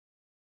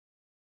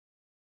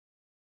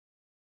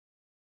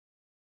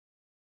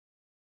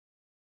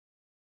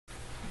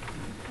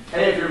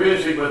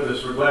visiting with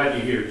us, we're glad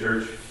you're here,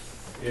 church.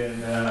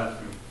 And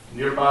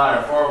nearby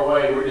or far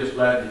away, we're just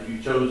glad that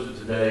you chose it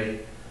today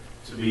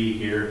to be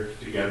here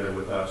together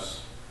with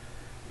us.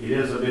 It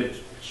is a bit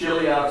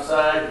chilly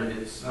outside, but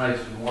it's nice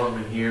and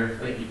warm in here.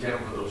 Thank you, Tim,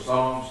 for those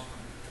songs,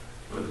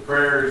 for the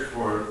prayers,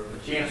 for the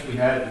chance we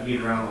had to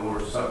meet around the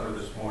Lord's Supper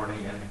this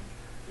morning and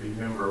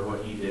remember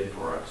what He did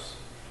for us.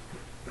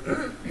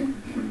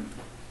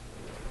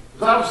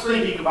 As I was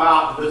thinking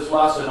about this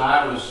lesson,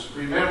 I was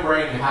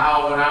remembering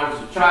how when I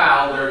was a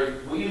child,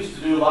 we used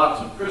to do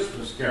lots of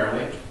Christmas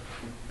caroling.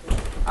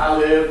 I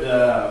lived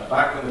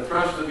back when the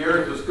crust of the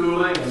earth was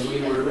cooling and we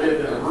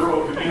lived in a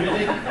rural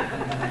community.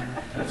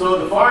 And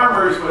so the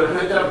farmers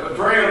would hitch up a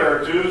trailer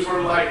or two, sort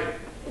of like,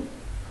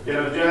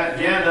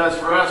 Jan does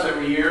for us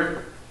every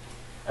year.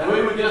 And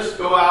we would just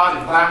go out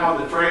and climb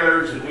on the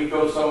trailers and we'd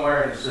go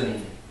somewhere and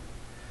sing.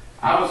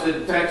 I was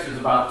in Texas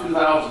about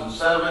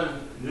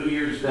 2007, New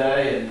Year's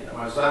Day, and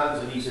my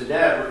son's, and he said,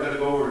 Dad, we're going to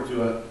go over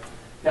to a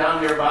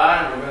town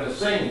nearby and we're going to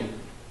sing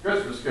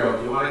Christmas carols.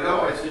 Do you want to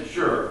go? I said,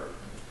 sure.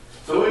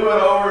 So we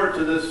went over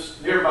to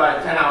this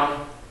nearby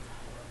town,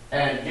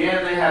 and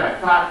Jan, they had a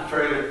cotton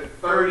trailer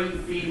 30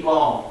 feet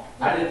long.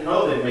 I didn't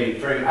know they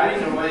made trailers. I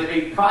didn't know they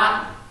made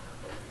cotton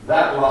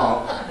that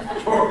long.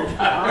 George,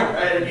 I never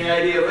had any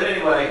idea. But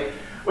anyway,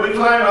 we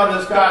climbed on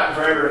this cotton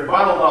trailer and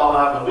bundled all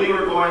up, and we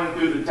were going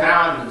through the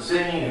town and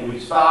singing, and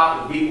we'd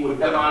stop, and people would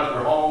come out of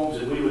their homes,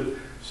 and we would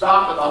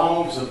stop at the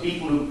homes of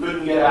people who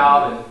couldn't get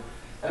out,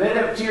 and they'd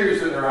have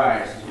tears in their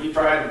eyes as we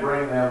tried to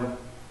bring them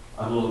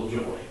a little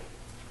joy.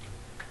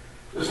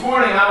 This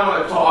morning I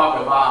want to talk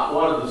about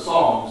one of the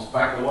songs, in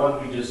fact the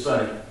one we just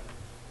sang.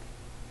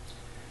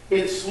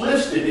 It's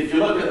listed, if you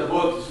look at the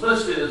book, it's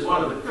listed as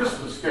one of the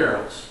Christmas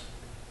carols.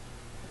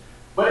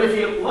 But if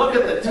you look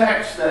at the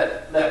text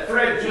that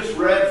Fred just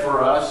read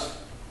for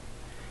us,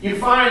 you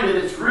find that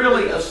it's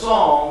really a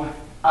song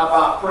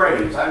about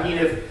praise. I mean,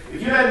 if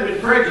you hadn't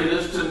been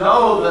prejudiced to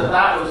know that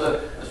that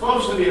was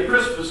supposed to be a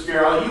Christmas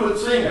carol, you would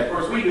sing it. Of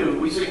course, we do.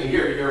 We sing it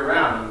here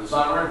year-round. In the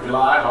summer, in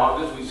July,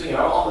 August, we sing it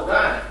all the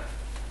time.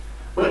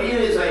 But it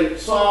is a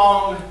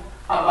song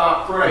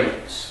about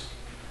praise.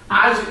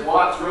 Isaac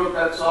Watts wrote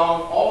that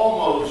song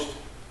almost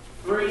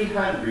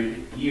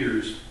 300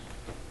 years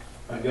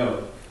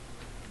ago.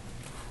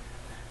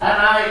 And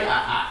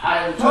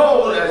I'm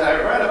told, as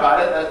I read about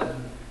it, that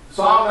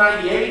Psalm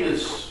 98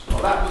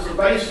 that was the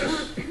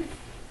basis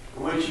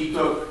for which he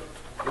took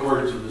the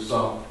words of the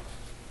song.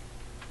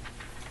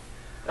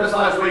 This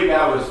last week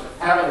I was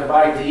having a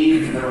bite to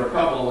eat, and there were a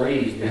couple of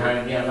ladies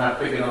behind me. I'm not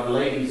picking on the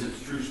ladies,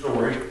 it's a true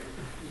story.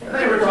 And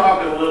they were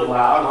talking a little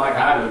loud, like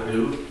I would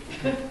do.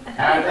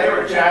 And they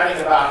were chatting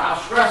about how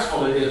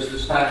stressful it is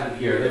this time of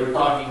year. They were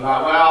talking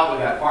about, well,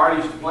 we got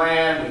parties to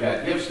plan, we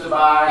got gifts to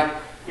buy.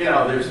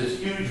 There's this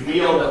huge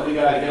meal that we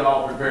got to get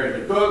all prepared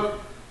to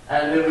cook,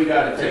 and then we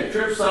got to take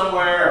trips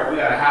somewhere, or we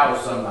got to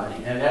house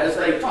somebody. And as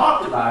they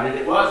talked about it,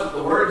 it wasn't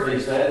the words they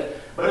said,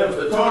 but it was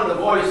the tone of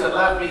the voice that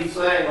left me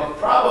saying, well,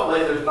 probably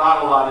there's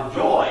not a lot of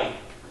joy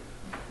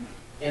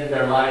in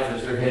their life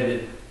as they're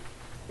headed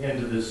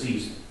into this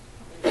season.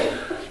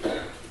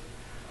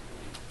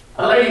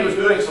 A lady was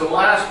doing some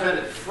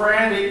last-minute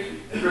frantic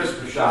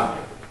Christmas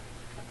shopping.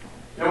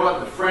 You know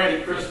what the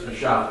frantic Christmas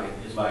shopping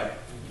is like?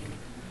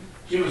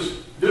 She was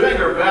doing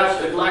her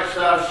best to collect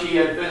stuff. She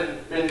had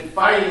been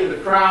fighting the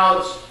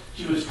crowds.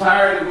 She was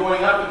tired of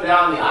going up and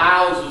down the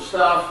aisles of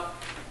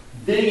stuff,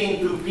 digging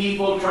through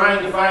people,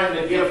 trying to find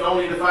a gift,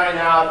 only to find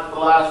out that the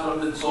last one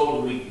had been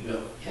sold a week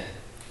ago.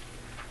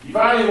 She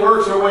finally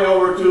works her way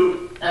over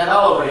to an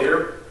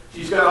elevator.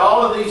 She's got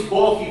all of these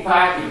bulky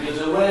packages,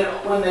 and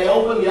when they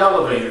open the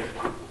elevator,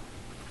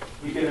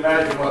 you can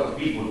imagine what the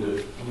people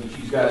do. I mean,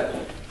 she's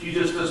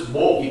just this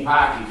bulky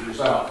package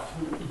herself.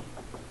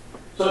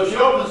 So she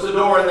opens the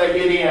door and they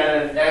get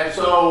in, and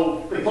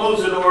so they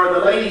close the door.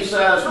 The lady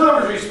says,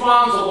 whoever's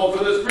responsible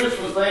for this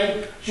Christmas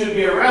thing should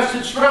be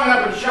arrested, strung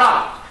up, and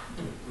shot.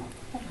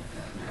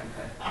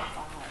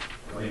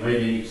 Well, he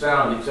made any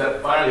sound,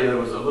 except finally there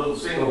was a little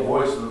single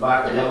voice in the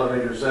back of the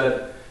elevator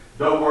said,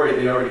 don't worry,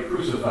 they already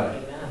crucified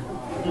him.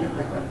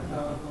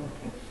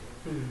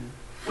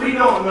 We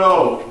don't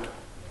know.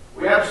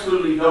 We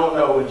absolutely don't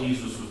know when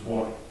Jesus was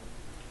born.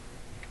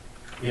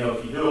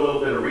 If you do a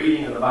little bit of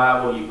reading in the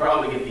Bible, you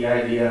probably get the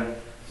idea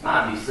it's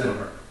not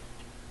December.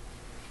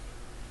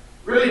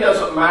 It really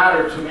doesn't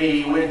matter to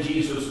me when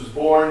Jesus was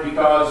born,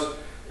 because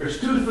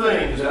there's two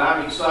things that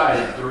I'm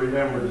excited to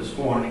remember this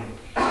morning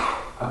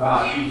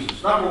about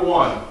Jesus. Number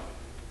one,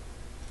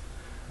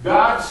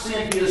 God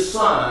sent His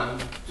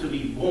Son to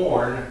be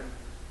born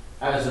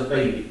as a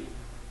baby.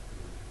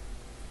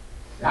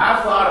 Now,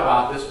 I've thought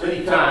about this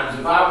many times.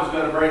 If I was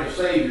going to bring a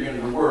Savior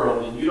into the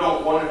world, and you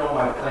don't want to know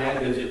my plan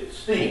because it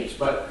stinks,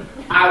 but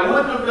I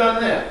wouldn't have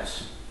done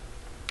this.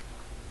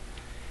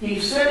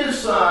 He sent His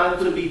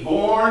Son to be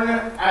born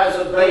as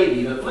a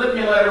baby. The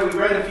Philippian letter we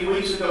read a few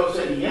weeks ago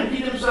said He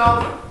emptied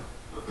Himself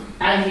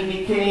and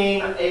He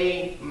became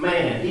a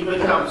man. He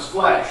becomes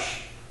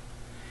flesh.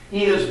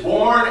 He is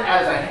born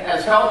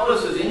as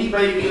helpless as any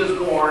baby is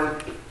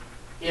born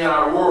in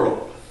our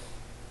world.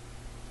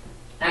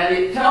 And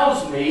it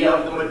tells me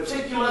of the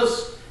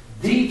meticulous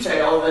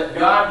detail that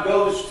God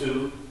goes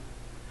to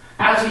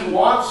as He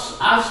wants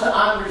us to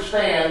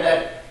understand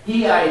that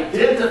He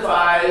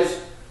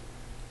identifies,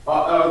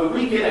 that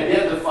we can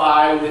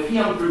identify with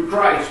Him through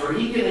Christ, or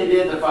He can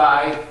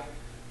identify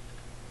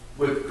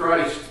with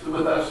Christ,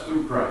 with us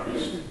through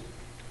Christ.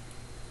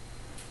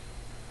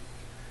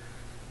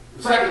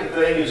 The second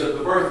thing is that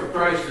the birth of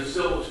Christ is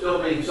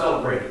still being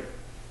celebrated.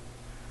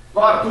 A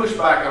lot of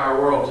pushback in our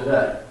world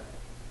today.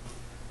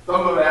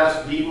 Some of it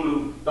asks people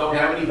who don't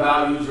have any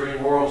values or any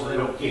morals and they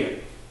don't care.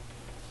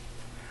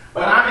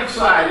 But I'm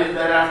excited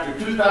that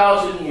after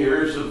 2,000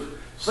 years of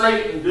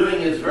Satan doing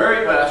his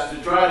very best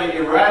to try to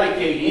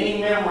eradicate any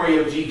memory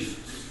of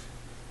Jesus,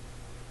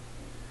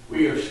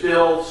 we are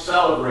still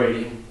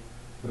celebrating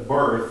the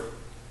birth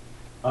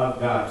of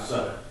God's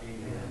Son.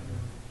 Amen.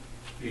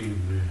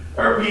 Amen.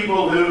 There are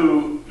people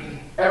who,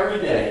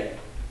 every day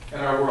in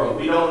our world,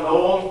 we don't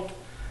know them,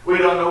 we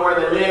don't know where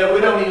they live,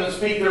 we don't even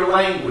speak their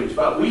language,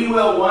 but we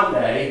will one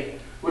day,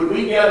 when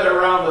we gather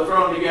around the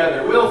throne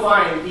together, we'll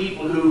find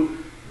people who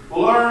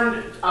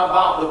learned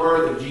about the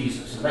birth of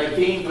Jesus. And they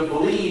came to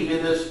believe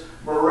in this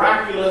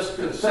miraculous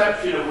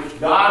conception of which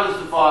God is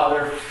the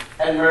Father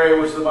and Mary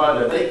was the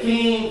mother. They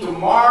came to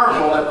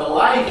marvel at the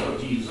life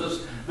of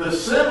Jesus, the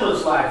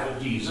sinless life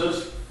of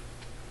Jesus,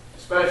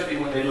 especially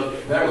when they look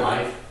at their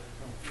life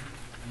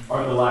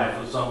or the life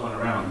of someone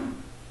around them.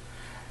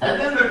 And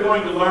then they're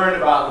going to learn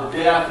about the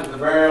death and the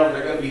burial.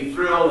 They're going to be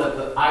thrilled at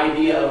the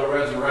idea of a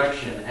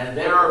resurrection. And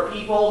there are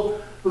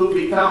people who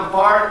become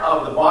part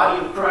of the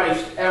body of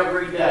Christ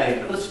every day.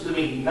 But listen to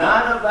me,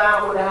 none of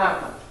that would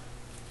happen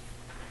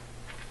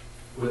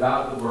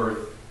without the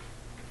birth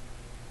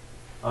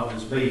of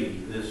this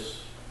baby,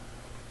 this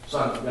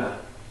Son of God.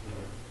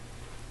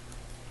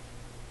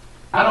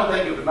 I don't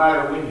think it would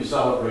matter when you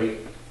celebrate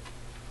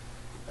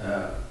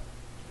the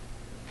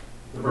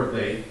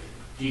birthday of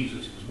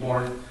Jesus. He was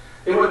born.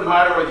 It wouldn't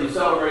matter whether you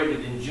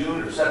celebrated in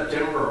June or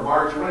September or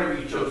March or whenever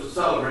you chose to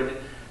celebrate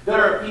it. There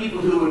are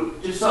people who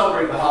would just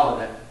celebrate the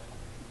holiday.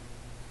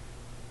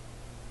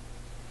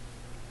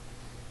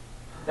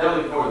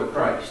 They'll ignore the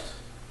Christ.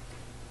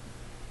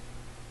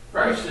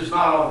 Christ is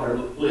not on their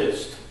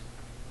list.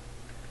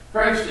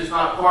 Christ is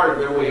not part of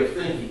their way of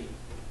thinking.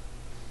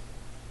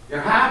 They're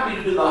happy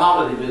to do the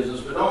holiday business,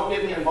 but don't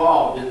get me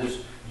involved in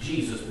this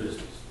Jesus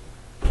business.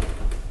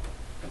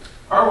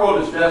 Our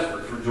world is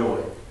desperate for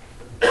joy.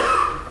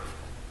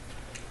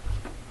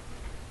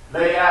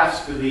 They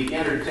asked the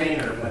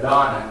entertainer,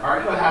 Madonna, "Are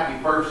you a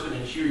happy person?"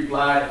 And she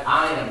replied,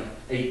 "I am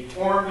a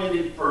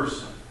tormented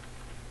person.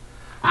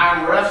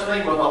 I'm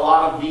wrestling with a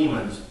lot of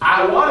demons.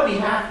 I want to be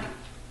happy."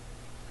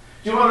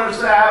 Do you want to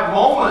understand? I have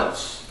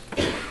moments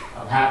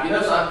of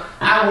happiness.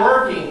 I'm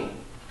working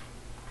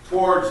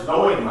towards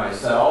knowing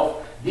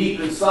myself deep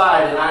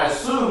inside, and I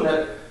assume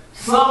that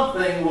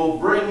something will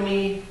bring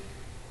me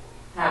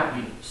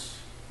happiness.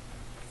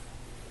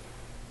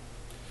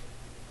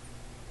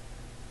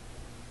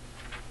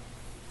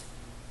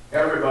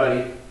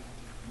 Everybody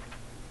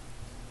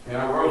in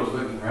our world is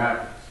looking for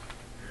happiness.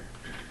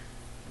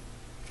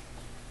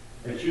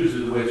 It's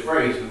usually the way it's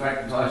phrased. In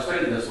fact, until I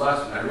studied this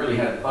lesson, I really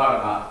hadn't thought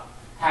about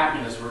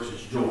happiness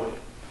versus joy.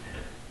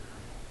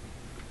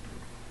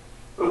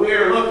 But we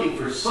are looking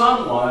for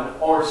someone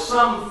or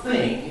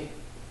something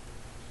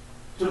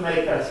to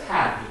make us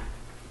happy.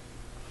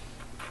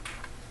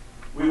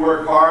 We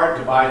work hard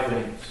to buy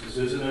things. This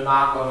isn't a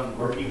knock on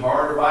working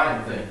hard or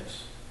buying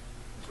things.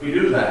 We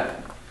do that.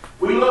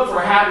 We look for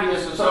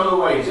happiness in some of the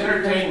ways: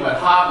 entertainment,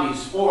 hobbies,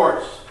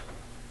 sports,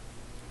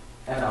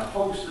 and a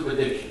host of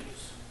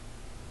addictions.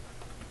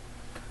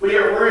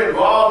 We're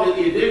involved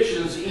in the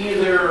addictions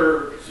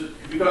either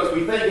because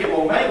we think it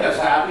will make us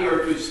happy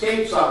or to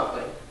escape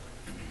something.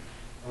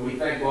 And we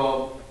think,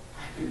 well,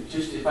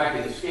 if I can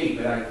escape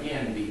it, I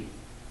can be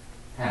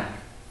happy.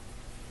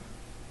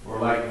 Or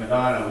like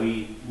Madonna,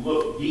 we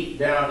look deep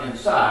down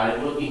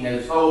inside, looking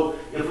as though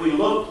if we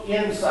look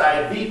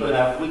inside deep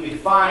enough, we could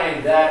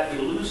find that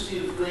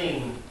elusive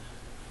thing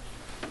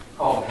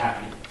called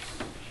happiness.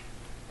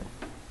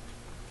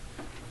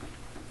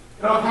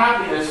 You know, if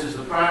happiness is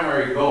the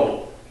primary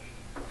goal,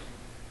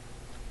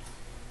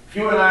 if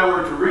you and I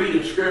were to read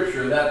in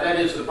Scripture that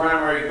is the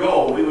primary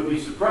goal, we would be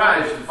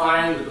surprised to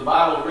find that the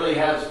Bible really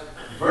has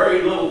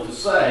very little to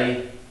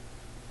say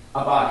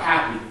about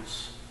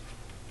happiness.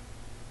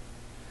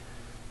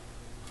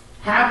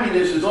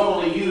 Happiness is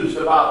only used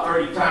about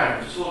 30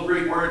 times. It's a little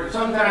Greek word, and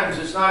sometimes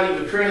it's not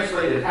even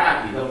translated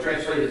happy. They'll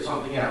translate it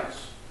something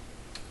else.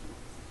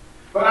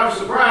 But I was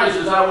surprised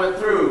as I went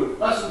through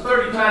less than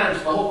 30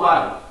 times the whole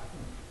Bible.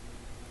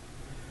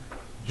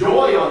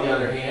 Joy, on the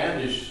other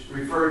hand, is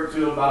referred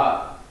to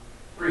about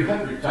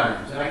 300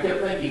 times. And I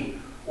kept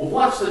thinking, well,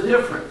 what's the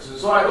difference? And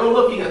so I go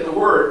looking at the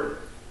word.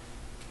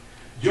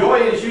 Joy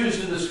is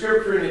used in the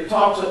Scripture, and it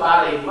talks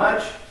about a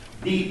much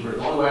deeper,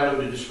 the only way I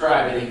know to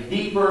describe it, a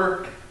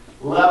deeper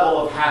level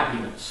of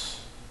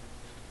happiness.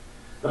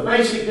 The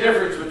basic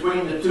difference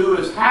between the two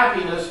is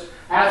happiness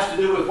has to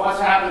do with what's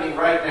happening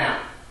right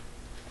now.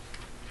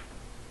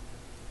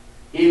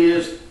 It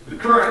is the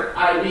current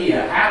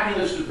idea.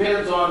 Happiness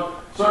depends on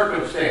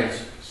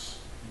circumstances.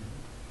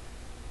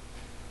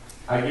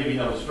 I give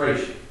you an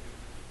illustration.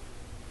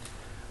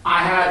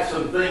 I had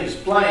some things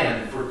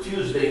planned for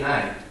Tuesday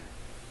night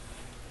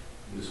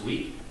this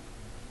week,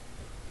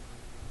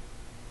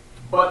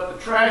 but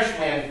the trash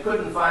man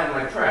couldn't find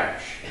my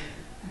trash.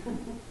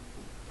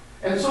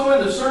 And so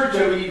in the search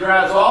of it, he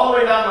drives all the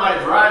way down my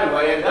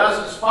driveway and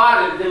doesn't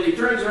spot it until he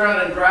turns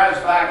around and drives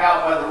back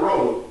out by the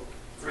road,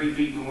 3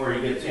 feet from where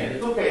he gets in.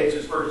 It's okay, it's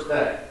his first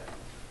day.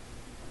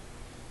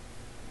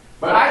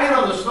 But I get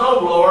on the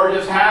snowblower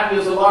just happy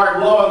as a lark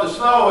blowing the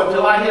snow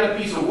until I hit a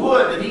piece of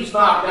wood that he's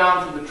knocked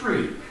down from the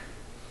tree.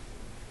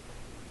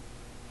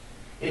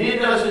 And it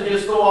doesn't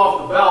just go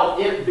off the belt,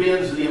 it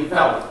bends the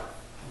impeller.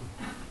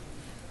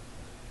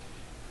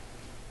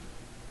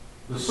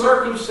 The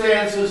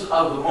circumstances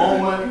of the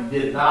moment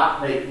did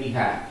not make me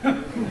happy. In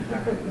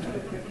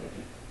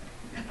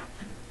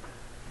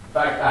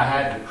fact, I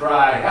had to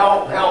cry,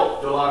 help,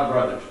 help, to a lot of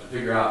brothers to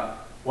figure out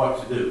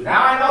what to do.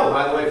 Now I know,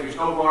 by the way, if your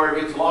snowblower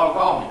gets a log,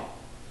 call me.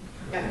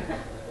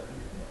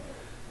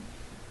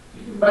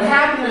 But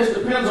happiness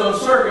depends on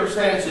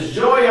circumstances.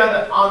 Joy,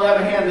 on the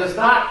other hand, does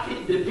not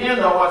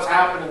depend on what's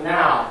happening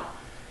now.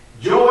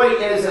 Joy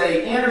is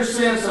an inner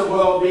sense of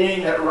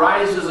well-being that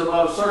rises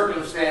above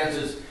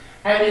circumstances.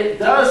 And it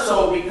does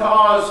so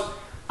because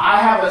I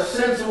have a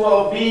sense of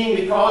well-being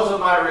because of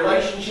my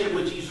relationship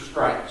with Jesus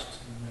Christ.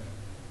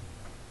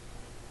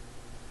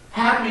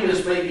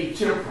 Happiness may be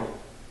temporal,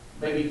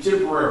 may be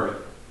temporary.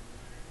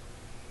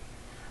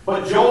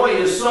 But joy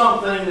is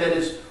something that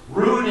is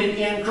rooted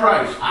in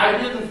Christ. I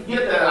didn't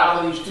get that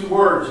out of these two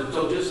words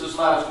until just this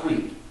last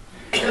week.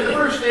 In the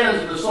first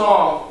stanza of the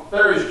song,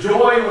 there is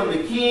joy when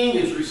the king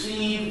is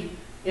received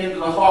into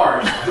the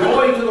heart.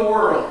 Joy to the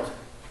world.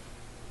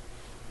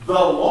 The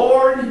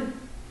Lord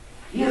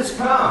is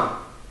come.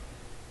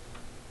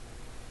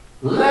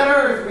 Let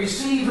earth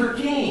receive her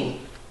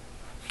king.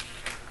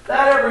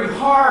 Let every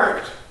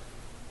heart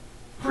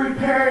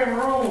preparing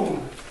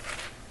room.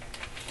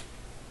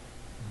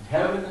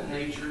 Heaven and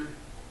nature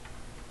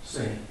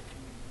sing.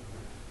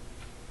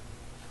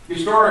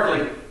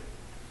 Historically,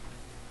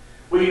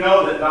 we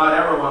know that not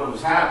everyone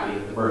was happy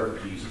at the birth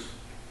of Jesus.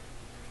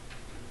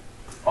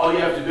 All you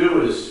have to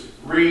do is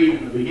read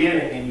in the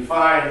beginning and you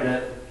find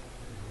that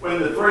when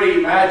the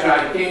 3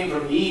 magi came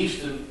from the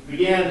east and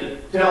began to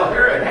tell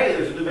Herod, hey,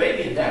 there's a new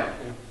baby in town.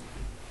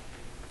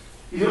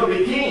 He's going to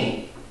be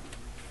king.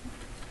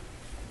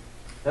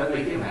 That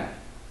made him happy.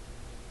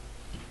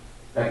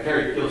 That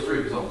Herod kills 3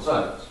 of his own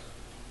sons.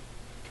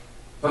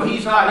 So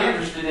he's not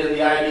interested in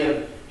the idea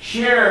of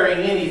sharing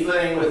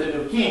anything with the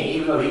new king,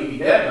 even though he'd be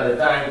dead by the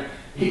time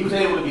he was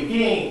able to be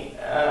king.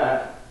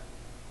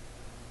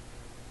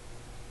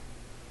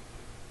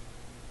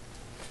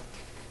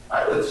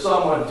 Why would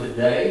someone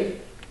today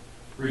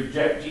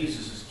reject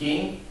Jesus as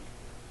king?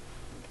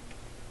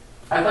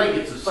 I think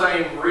it's the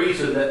same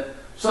reason that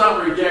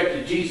some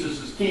rejected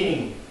Jesus as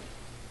king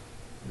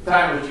the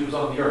time when he was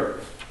on the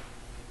earth.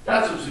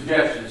 Got some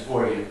suggestions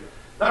for you.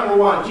 Number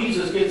 1,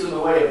 Jesus gets in the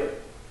way of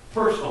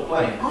personal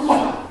plans.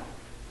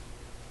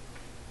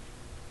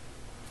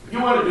 If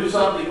you want to do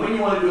something, when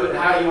you want to do it, and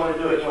how you want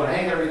to do it, you want to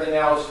hang everything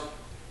else,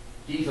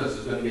 Jesus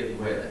is going to get in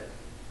the way of that.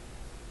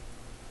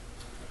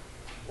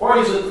 Or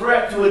he's a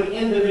threat to an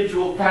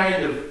individual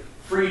kind of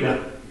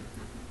freedom.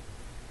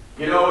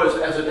 You know,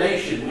 as a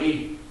nation,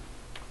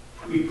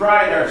 we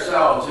pride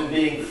ourselves in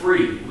being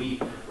free.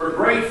 We're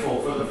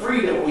grateful for the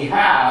freedom we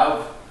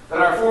have that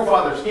our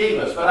forefathers gave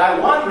us. But I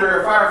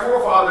wonder if our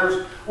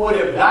forefathers would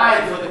have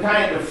died for the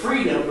kind of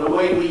freedom the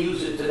way we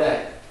use it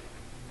today.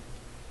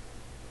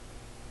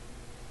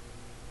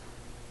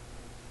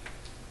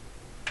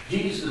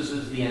 Jesus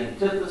is the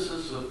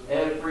antithesis of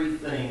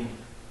everything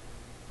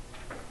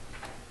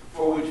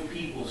for which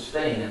people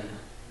stand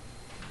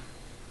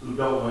who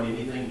don't want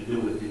anything to do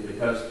with him,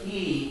 because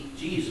he,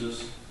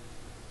 Jesus,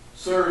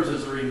 serves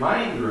as a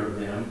reminder of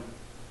them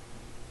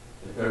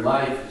that their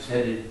life is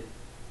headed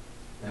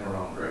in the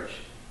wrong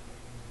direction.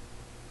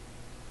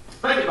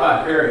 Think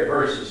about Herod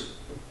versus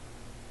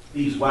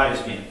these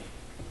wise men.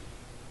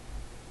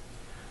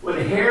 When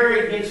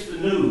Herod gets the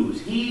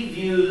news, he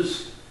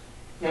views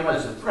him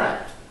as a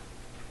threat.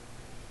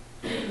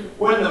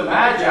 When the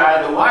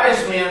Magi, the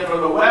wise men from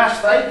the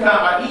west,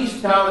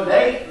 east come, and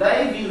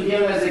they view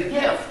him as a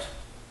gift.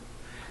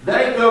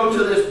 They go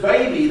to this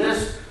baby,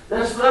 this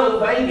little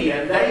baby,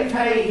 and they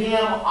pay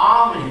him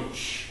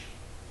homage.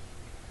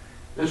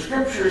 The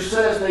scripture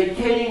says they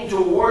came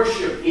to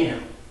worship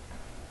him.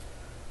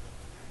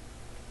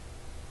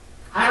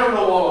 I don't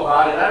know all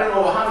about it. I don't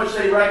know how much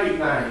they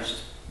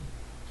recognized.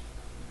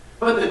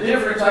 But the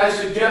difference, I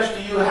suggest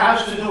to you,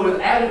 has to do with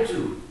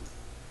attitude.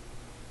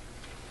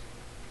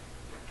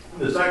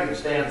 In the second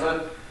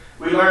stanza,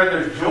 we learn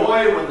there's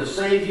joy when the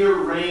Savior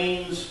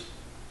reigns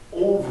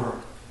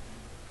over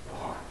the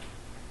heart.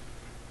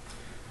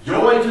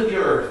 Joy to the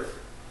earth,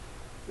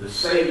 the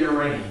Savior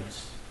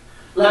reigns.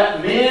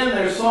 Let men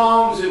their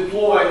songs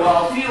employ,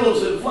 while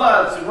fields and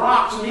floods and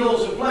rocks and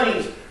hills and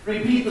plains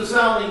repeat the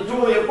sounding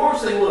joy. Of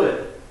course they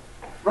would.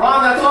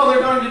 Ron, that's all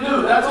they're going to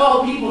do. That's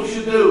all people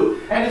should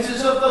do. And it's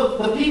as if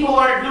the people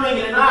aren't doing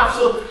it enough,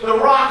 so the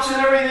rocks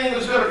and everything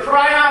is going to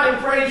cry out and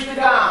praise to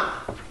God.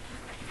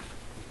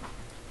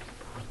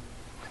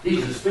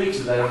 Jesus speaks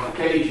of that on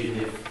occasion.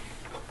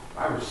 If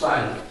I were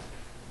silent,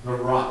 the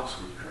rocks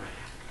would cry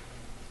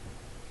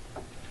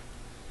out.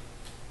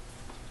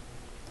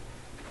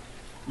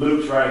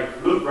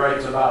 Luke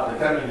writes about the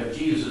coming of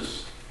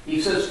Jesus.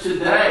 He says,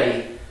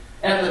 today,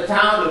 in the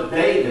town of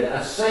David,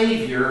 a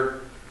Savior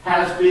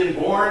has been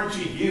born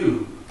to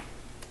you.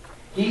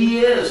 He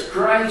is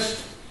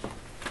Christ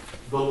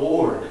the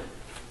Lord.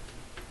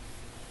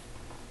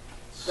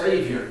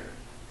 Savior.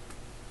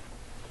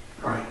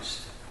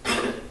 Christ.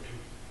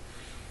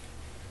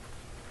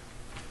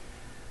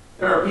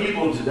 There are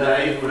people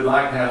today who would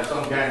like to have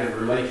some kind of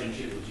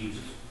relationship with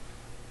Jesus.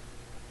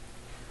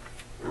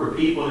 There were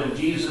people in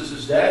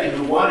Jesus' day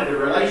who wanted a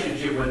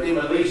relationship with him.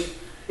 At least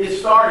it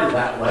started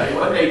that way.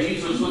 One day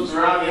Jesus looks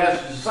around, he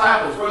asks his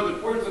disciples,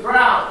 where's the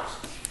crowds?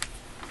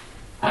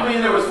 I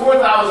mean, there was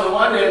 4,000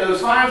 one day, there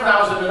was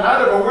 5,000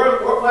 another,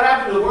 but what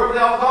happened to them? Where have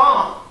they all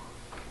gone?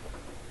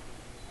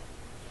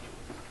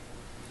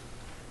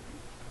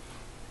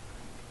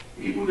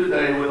 People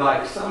today would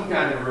like some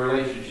kind of a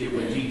relationship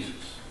with Jesus.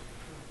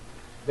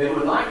 They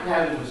would like to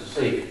have him as a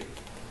Savior.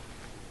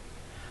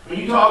 When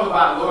you talk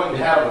about going to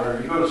heaven,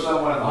 or you go to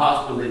someone in the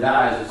hospital that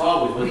dies, it's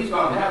always, well, he's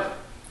gone to heaven.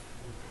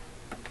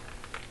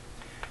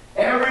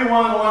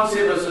 Everyone wants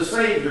him as a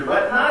Savior,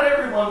 but not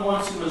everyone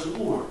wants him as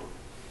Lord.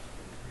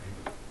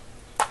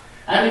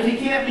 And if he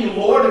can't be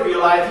Lord of your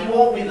life, he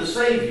won't be the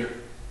Savior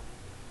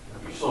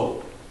of your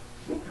soul.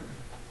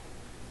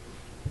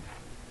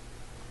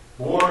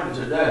 Born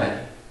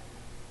today,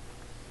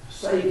 a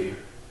Savior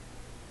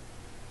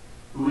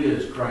who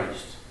is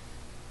Christ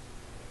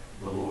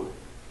the Lord.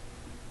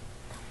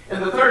 In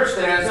the third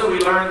stanza, we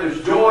learn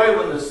there's joy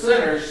when the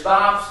sinner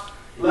stops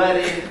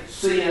letting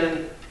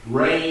sin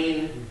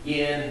reign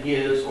in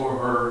his or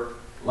her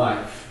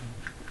life.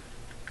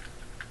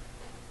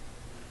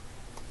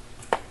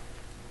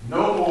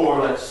 No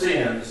more let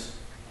sins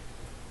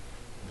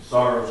and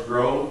sorrows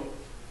grow,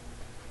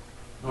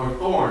 nor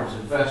thorns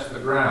infest the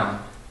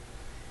ground.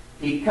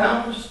 He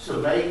comes to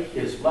make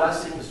his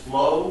blessings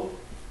flow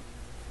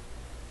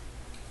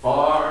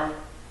far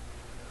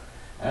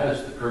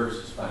as the curse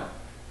is found.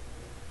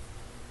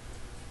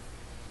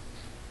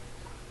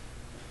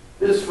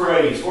 This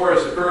phrase, far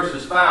as the curse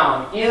is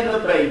found, in the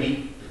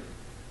baby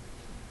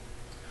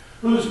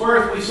whose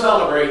birth we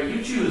celebrate.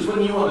 You choose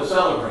when you want to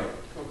celebrate.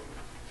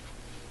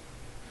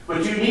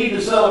 But you need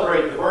to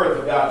celebrate the birth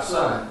of God's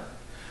Son.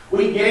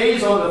 We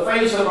gaze on the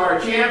face of our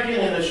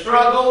champion in a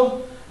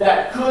struggle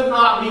that could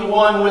not be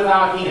won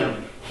without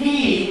him.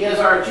 He is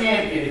our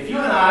champion. If you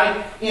and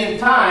I, in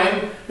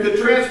time, could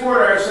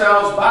transport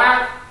ourselves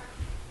back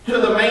to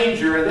the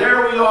manger, and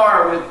there we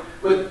are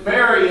with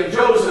Mary and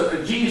Joseph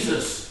and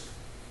Jesus.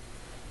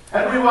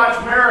 And we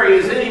watch Mary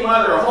as any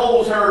mother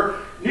holds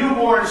her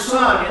newborn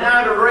son in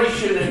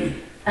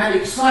adoration and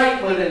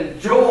excitement and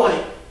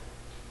joy.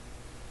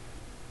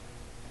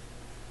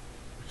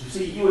 But you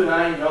see, you and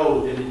I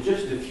know that in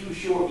just a few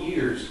short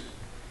years,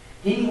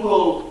 he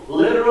will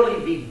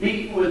literally be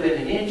beaten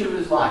within an inch of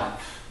his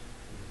life.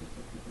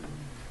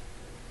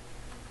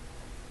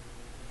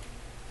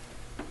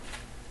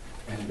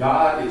 And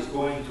God is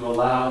going to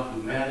allow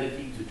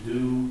humanity to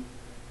do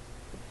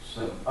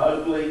some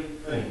ugly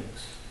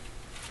things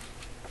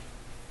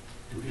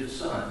to his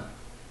Son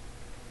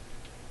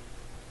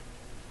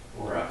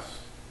for us.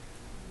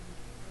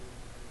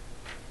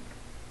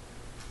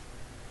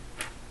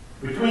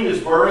 Between his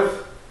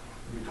birth,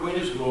 between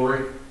his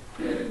glory,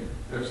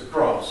 there's the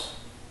cross.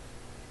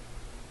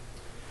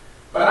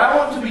 But I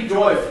want to be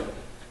joyful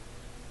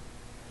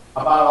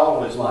about all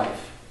of his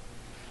life.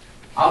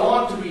 I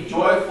want to be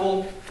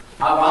joyful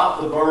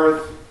about the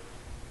birth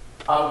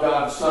of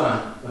God's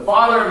Son. The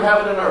Father of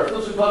heaven and earth,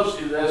 listen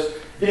closely to this,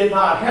 did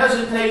not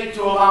hesitate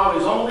to allow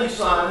his only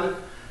Son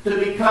to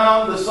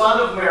become the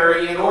Son of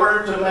Mary in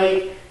order to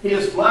make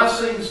his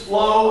blessings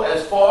flow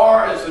as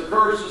far as the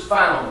curse is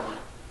found.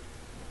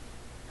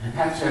 And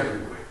that's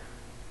everywhere.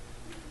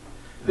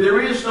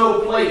 There is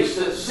no place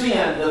that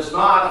sin does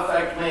not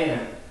affect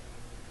man.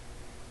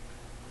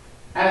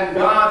 And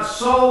God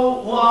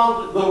so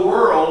loved the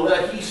world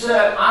that he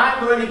said,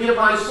 I'm going to give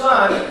my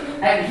Son.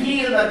 And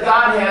he and the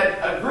Godhead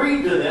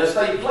agreed to this.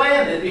 They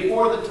planned it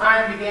before the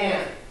time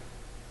began.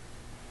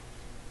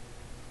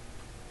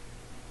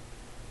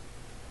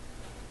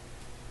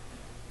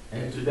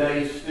 And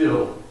today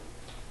still,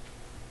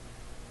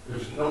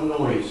 there's no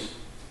noise.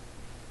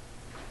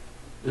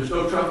 There's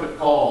no trumpet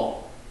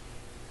call.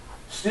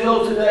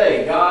 Still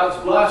today,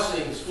 God's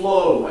blessings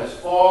flow as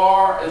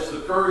far as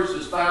the curse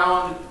is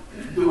found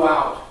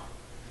throughout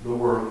the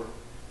world.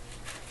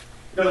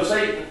 You know,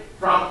 Satan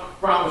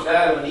promised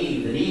Adam and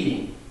Eve that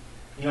eating,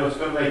 it's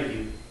going to make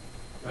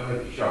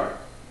you sharp.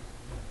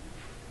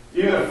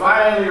 You're going to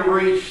finally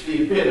reach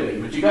the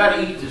epitome, but you got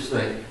to eat this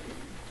thing.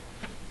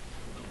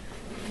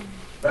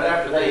 But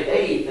after they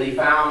ate, they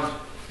found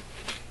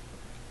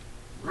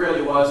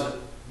really wasn't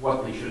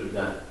what they should have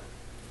done.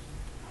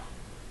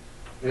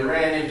 They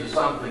ran into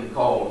something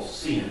called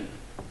sin.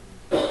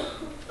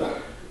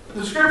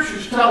 The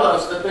scriptures tell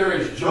us that there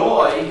is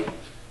joy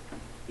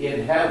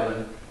in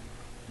heaven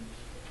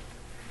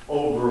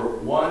over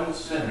one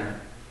sinner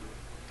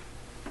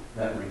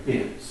that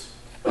repents.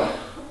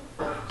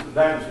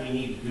 Sometimes we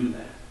need to do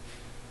that.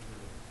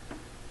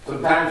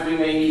 Sometimes we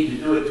may need to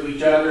do it to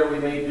each other. We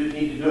may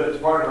need to do it to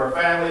part of our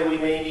family. We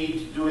may need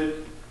to do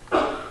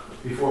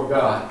it before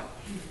God.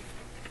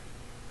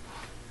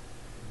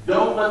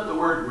 Don't let the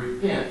word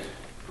repent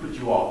put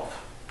you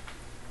off.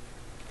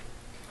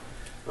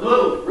 The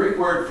little Greek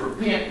word for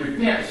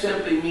repent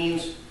simply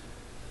means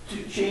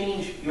to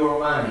change your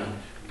mind.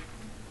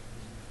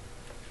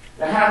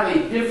 To have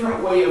a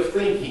different way of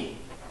thinking.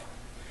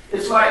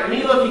 It's like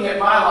me looking at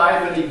my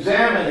life and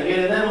examining it,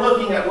 and then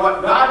looking at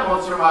what God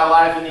wants for my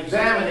life and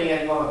examining it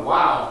and going,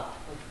 wow,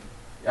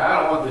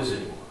 I don't want this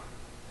anymore.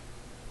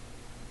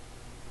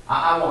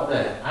 I want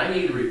that. I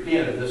need to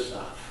repent of this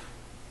stuff.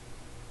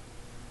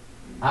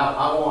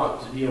 I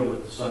want to deal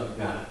with the Son of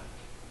God.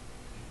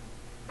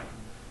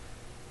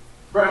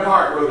 Bret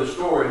Hart wrote a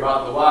story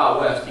about the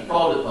Wild West. He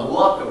called it The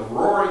Luck of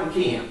Roaring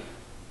Camp.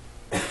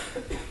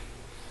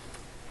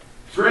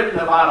 It's written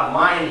about a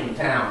mining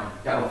town,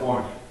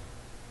 California.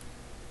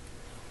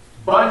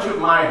 Bunch of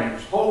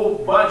miners, whole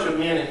bunch of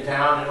men in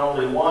town, and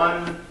only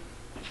one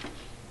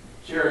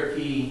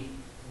Cherokee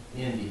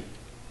Indian.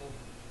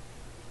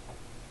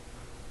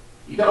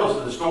 He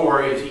tells the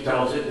story, as he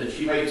tells it, that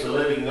she makes a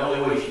living the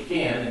only way she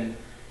can, and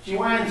she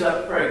winds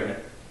up pregnant.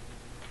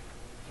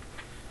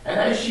 And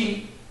as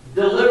she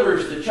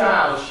delivers the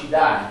child, she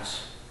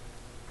dies.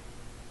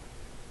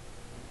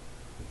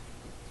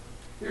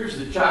 Here's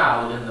the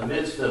child in the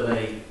midst of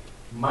a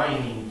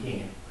mining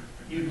camp.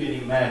 You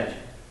can imagine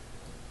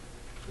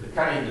the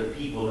kind of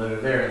people that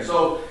are there. And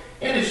so,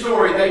 in the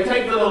story, they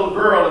take the little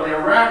girl and they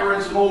wrap her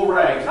in some old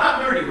rags.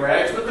 Not dirty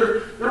rags, but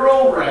they're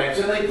old rags.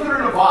 And they put her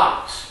in a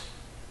box.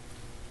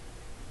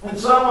 And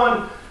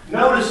someone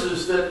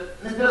notices that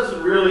it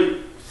doesn't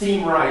really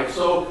seem right.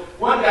 So,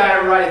 one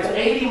guy rides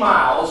 80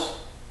 miles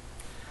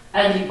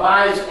and he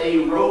buys a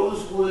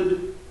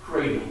rosewood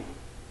cradle.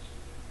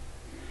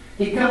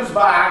 He comes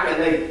back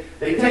and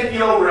they take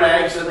the old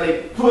rags and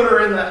they put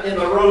her in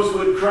the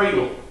rosewood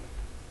cradle.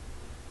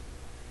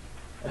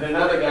 And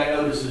another guy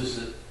notices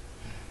that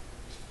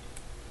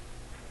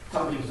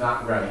something's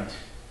not right.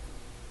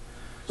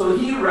 So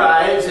he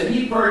rides and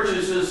he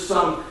purchases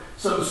some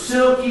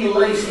silky,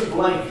 lacy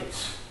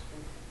blankets.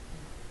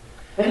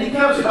 And he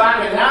comes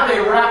back and now they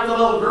wrap the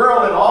little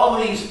girl in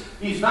all these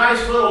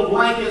nice little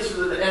blankets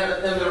and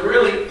the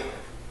really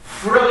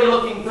frilly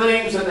looking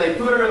things, and they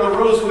put her in the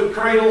rosewood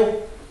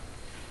cradle.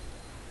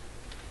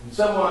 And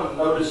someone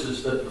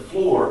notices that the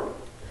floor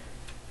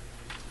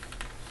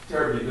is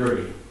terribly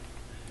dirty.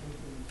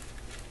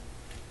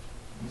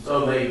 And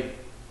so they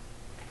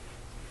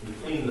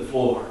clean the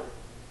floor.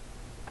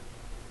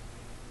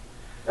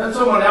 Then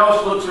someone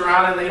else looks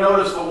around and they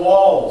notice the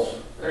walls.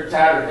 They're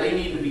tattered. They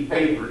need to be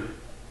papered.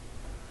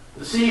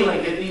 The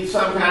ceiling, it needs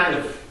some kind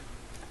of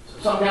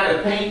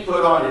paint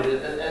put on it,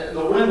 and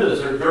the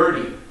windows are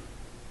dirty.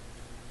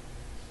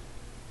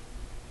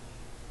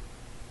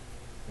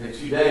 In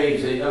 2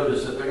 days, they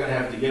notice that they're going to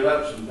have to give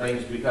up some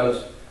things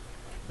because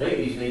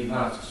babies need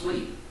not to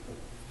sleep.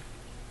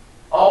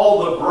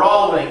 All the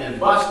brawling and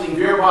busting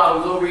beer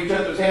bottles over each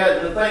other's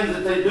heads and the things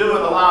that they do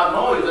with a loud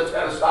noise, that's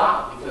got to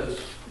stop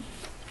because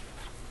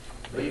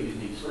babies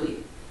need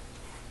sleep.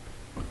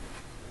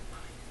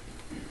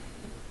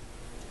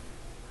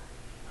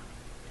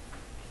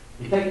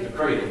 You take the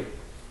cradle,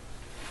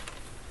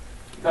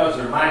 because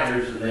they're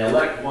minors and they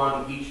elect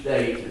one each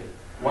day to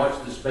watch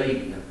this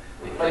baby. And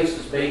they place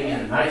this baby in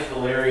a nice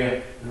little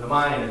area in the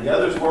mine, and the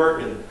others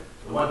work, and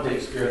the one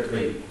takes care of the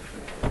baby.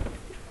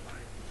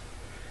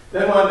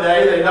 Then one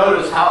day they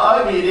notice how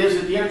ugly it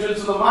is at the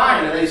entrance of the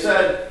mine, and they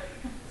said,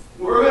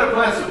 we're going to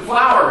plant some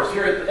flowers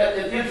here at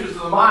the entrance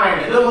of the mine,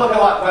 and it'll look a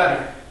lot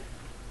better.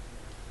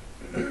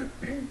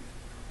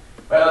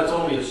 Well, it's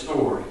only a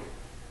story.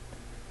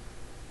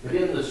 But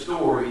in the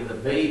story, the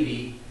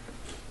baby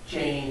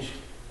changed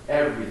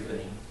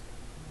everything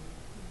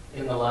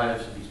in the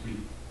lives of these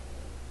people.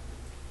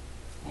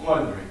 I'm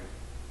wondering,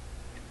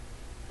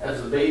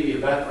 has the baby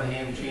of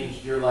Bethlehem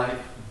changed your life?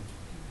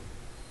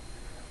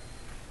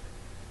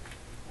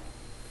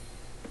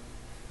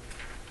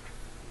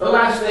 The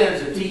last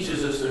stanza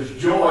teaches us there's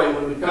joy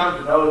when we come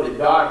to know that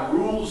God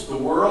rules the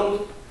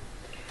world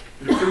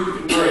with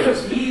truth and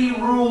grace. He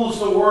rules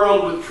the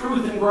world with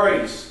truth and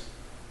grace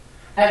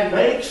and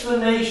makes the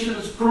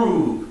nations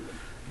prove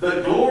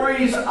the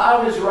glories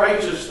of His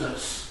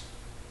righteousness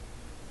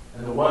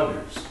and the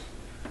wonders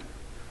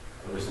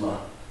of His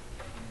love.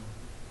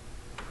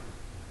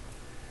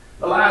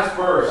 The last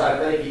verse, I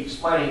think,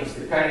 explains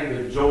the kind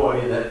of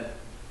joy that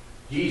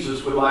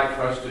Jesus would like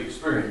for us to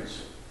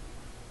experience.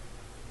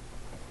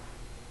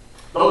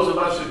 Those of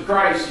us in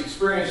Christ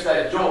experience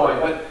that joy,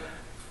 but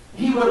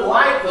He would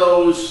like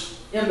those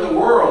in the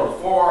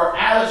world, for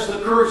as the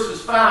curse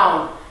is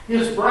found,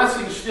 His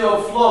blessings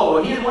still flow.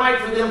 And He'd like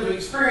for them to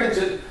experience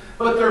it,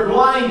 but they're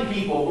blind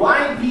people.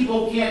 Blind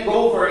people can't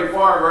go very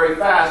far, very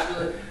fast.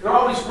 They're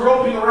always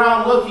groping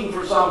around looking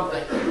for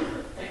something.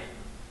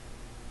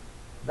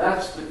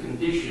 That's the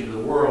condition of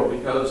the world,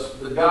 because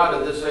the God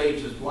of this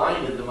age has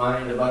blinded the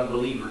mind of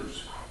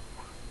unbelievers,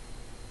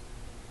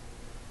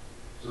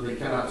 so they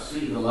cannot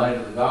see the light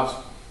of the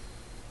gospel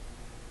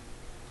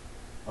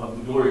of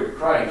the glory of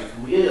Christ,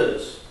 who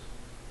is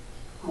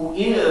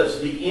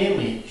the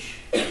image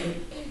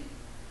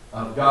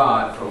of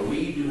God. For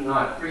we do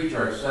not preach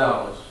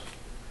ourselves,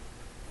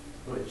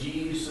 but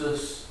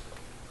Jesus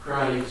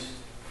Christ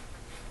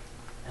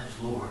as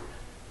Lord.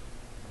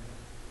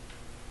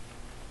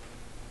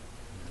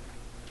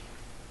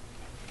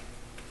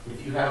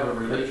 If you have a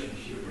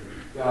relationship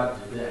with God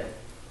today,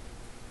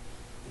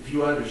 if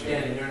you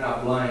understand and you're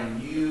not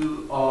blind,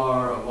 you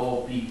are, of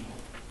all people,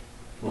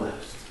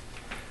 blessed.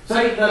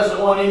 Satan doesn't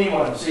want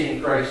anyone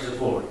seeing Christ as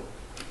Lord,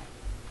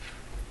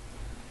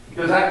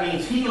 because that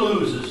means he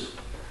loses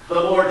the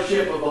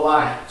lordship of the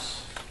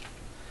lions.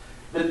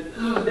 This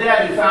is the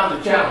dad who found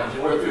the challenge,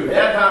 and we're through.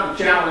 Dad found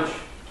the challenge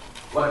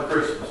one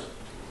Christmas.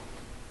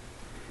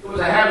 It was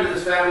a habit of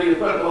this family to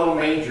put a little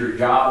manger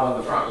job on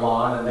the front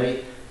lawn, and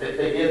they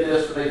did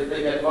this.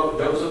 They got both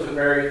Joseph and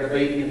Mary and the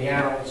baby and the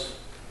animals.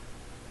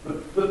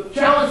 The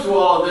challenge to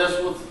all of this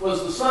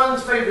was the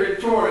son's favorite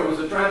toy was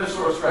a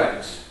Tyrannosaurus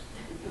Rex.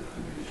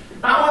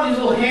 Not one of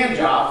these little hand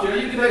jobs.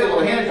 You could take a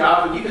little hand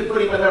job and you could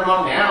put him in there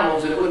among the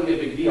animals and it wouldn't be a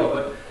big deal.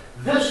 But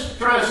this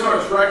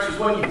Tyrannosaurus Rex is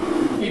when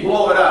you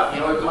blow it up.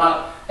 It's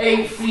about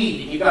 8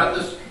 feet and you got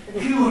this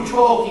huge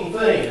hulking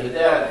thing. And the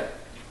dad,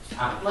 it's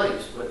out of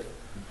place, but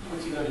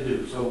what's he going to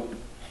do? So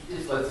he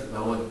just lets it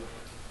go and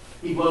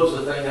he blows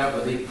the thing up,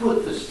 but they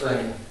put this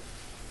thing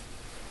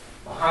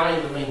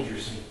behind the manger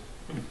scene.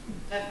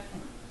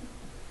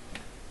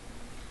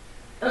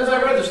 As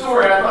I read the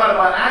story, I thought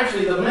about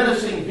actually the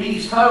menacing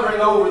beast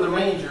hovering over the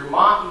manger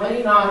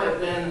may not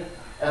have been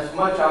as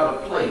much out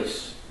of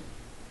place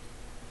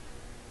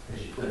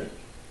as you think.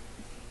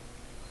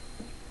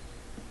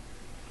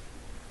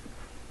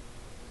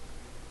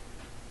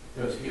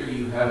 Because here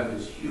you have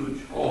this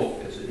huge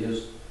hulk, as it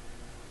is,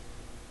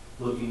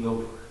 looking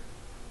over.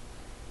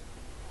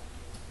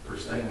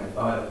 First thing I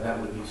thought of, that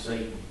would be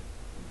Satan.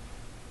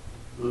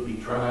 He would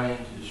be trying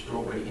to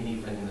destroy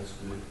anything that's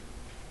good.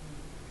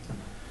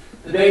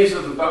 The days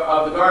of the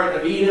Garden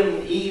of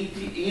Eden,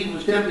 Eve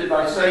was tempted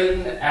by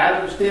Satan,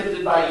 Adam was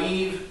tempted by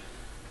Eve.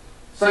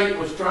 Satan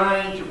was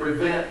trying to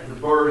prevent the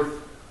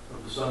birth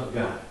of the Son of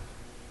God.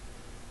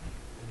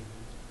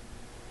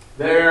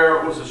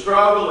 There was a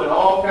struggle in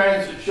all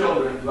kinds of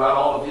children throughout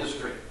all of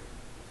history.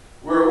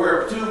 We're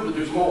aware of 2, but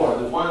there's more.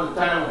 There's one at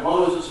the time of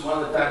Moses and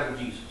one at the time of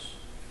Jesus.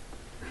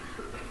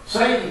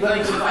 Satan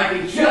thinks if I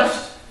can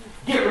just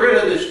get rid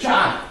of this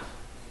child.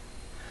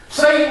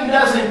 Satan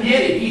doesn't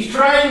get it. He's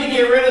trying to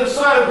get rid of the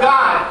Son of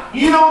God.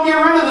 You don't get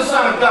rid of the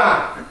Son of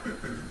God.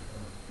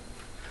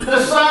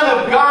 The Son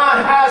of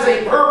God has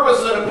a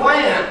purpose and a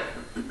plan.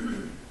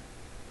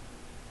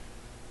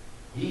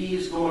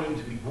 He's going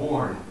to be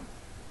born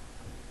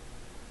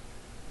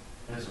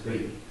as a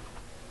baby.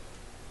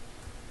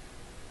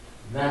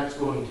 And that's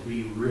going to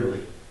be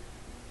really,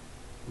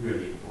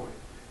 really important.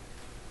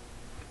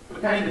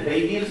 What kind of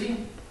baby is he?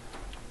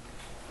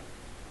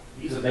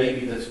 He's a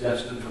baby that's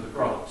destined for the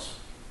cross.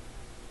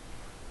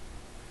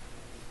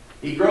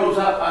 He grows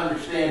up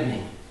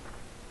understanding.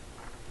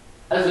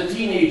 As a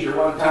teenager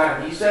one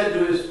time, he said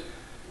to his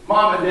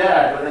mom and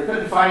dad, when they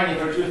couldn't find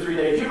him for 2 or 3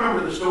 days, you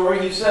remember the story?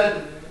 He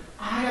said,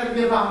 I got to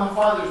be about my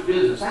father's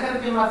business. I got to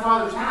be in my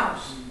father's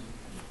house.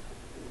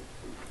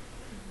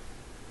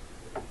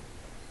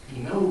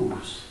 He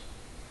knows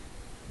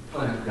the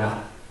plan of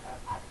God.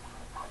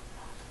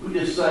 We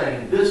just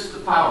sang, this is the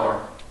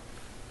power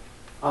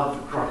of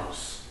the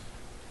cross.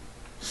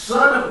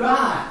 Son of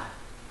God,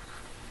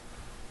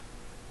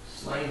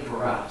 slain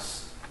for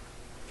us.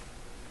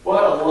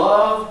 What a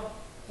love,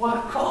 what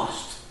a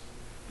cost.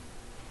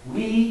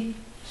 We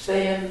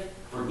stand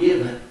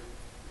forgiven at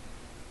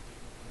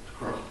the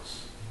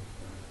cross.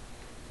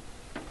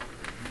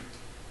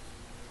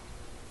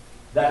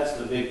 That's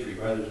the victory,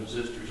 brothers and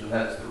sisters, and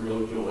that's the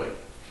real joy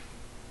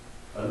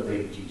of the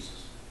baby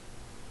Jesus.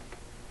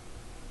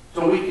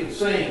 So we can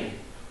sing,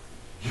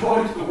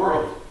 joy to the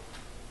world.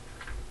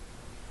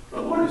 The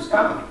Lord is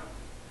coming.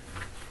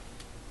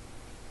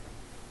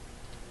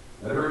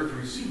 Let earth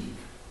receive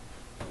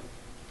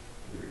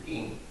their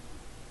King.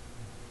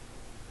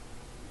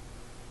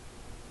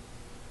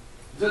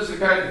 Is this the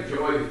kind of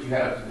joy that you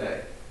have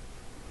today?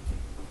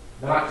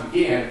 Not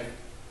again.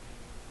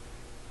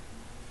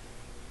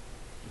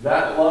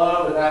 That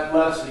love and that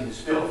blessing is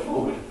still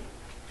flowing.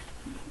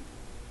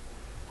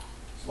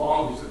 As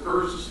long as the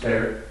curse is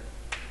there,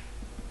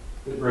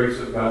 the grace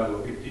of God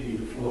will continue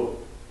to flow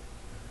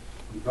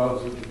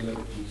because of the blood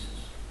of Jesus.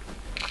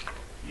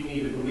 You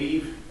need to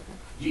believe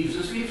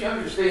Jesus. If you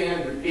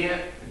understand,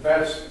 repent,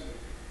 confess,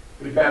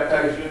 we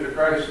baptize you into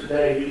Christ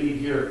today, you leave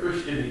here a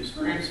Christian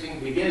experiencing,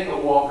 beginning a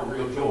walk of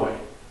real joy.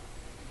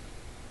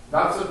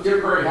 Not some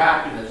temporary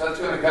happiness. That's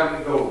going to come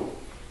and go.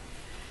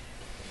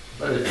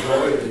 But it's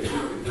joy that you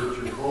can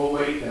put your full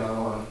weight down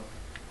on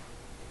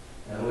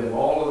and live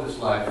all of this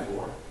life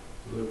for.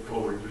 Look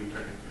forward to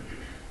eternity.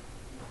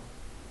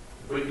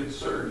 If we could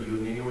serve you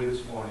in any way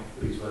this morning,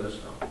 please let us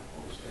know.